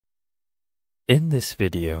In this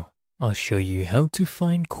video, I'll show you how to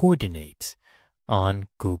find coordinates on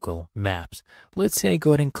Google Maps. Let's say I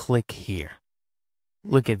go ahead and click here.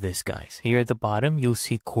 Look at this, guys. Here at the bottom, you'll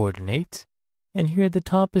see coordinates. And here at the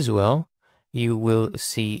top as well, you will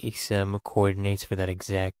see some coordinates for that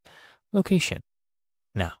exact location.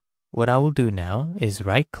 Now, what I will do now is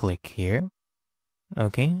right-click here.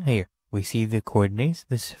 Okay, here. We see the coordinates,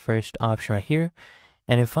 this first option right here.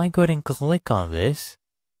 And if I go ahead and click on this,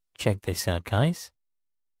 check this out, guys.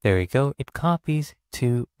 There we go. It copies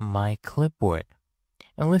to my clipboard.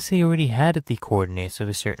 And let's say you already had the coordinates of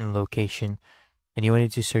a certain location and you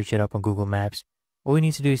wanted to search it up on Google Maps. All we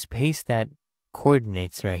need to do is paste that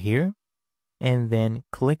coordinates right here and then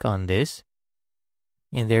click on this.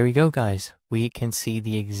 And there we go, guys. We can see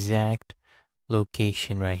the exact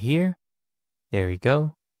location right here. There we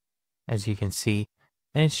go. As you can see,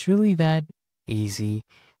 and it's really that easy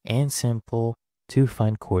and simple to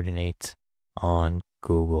find coordinates on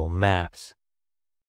Google Maps.